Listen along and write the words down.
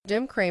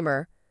Jim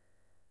Cramer,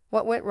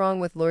 What Went Wrong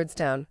with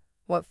Lordstown,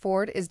 What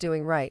Ford is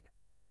Doing Right.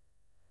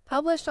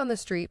 Published on The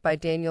Street by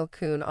Daniel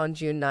Kuhn on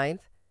June 9,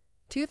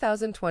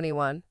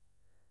 2021.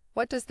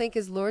 What does think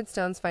is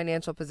Lordstown's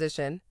financial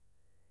position?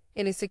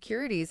 In a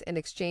Securities and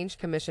Exchange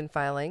Commission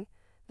filing,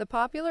 the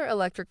popular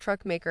electric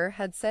truck maker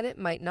had said it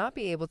might not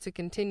be able to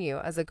continue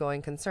as a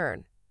going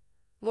concern.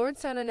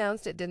 Lordstown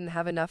announced it didn't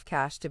have enough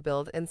cash to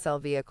build and sell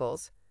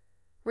vehicles,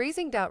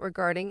 raising doubt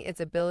regarding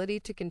its ability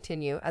to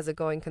continue as a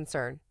going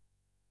concern.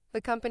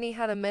 The company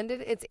had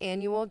amended its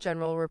annual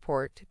general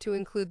report to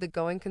include the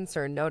going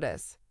concern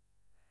notice,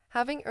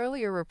 having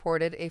earlier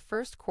reported a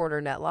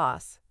first-quarter net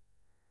loss.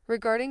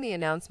 Regarding the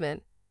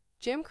announcement,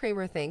 Jim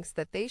Cramer thinks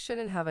that they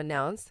shouldn't have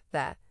announced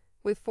that,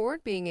 with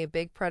Ford being a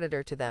big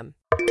predator to them.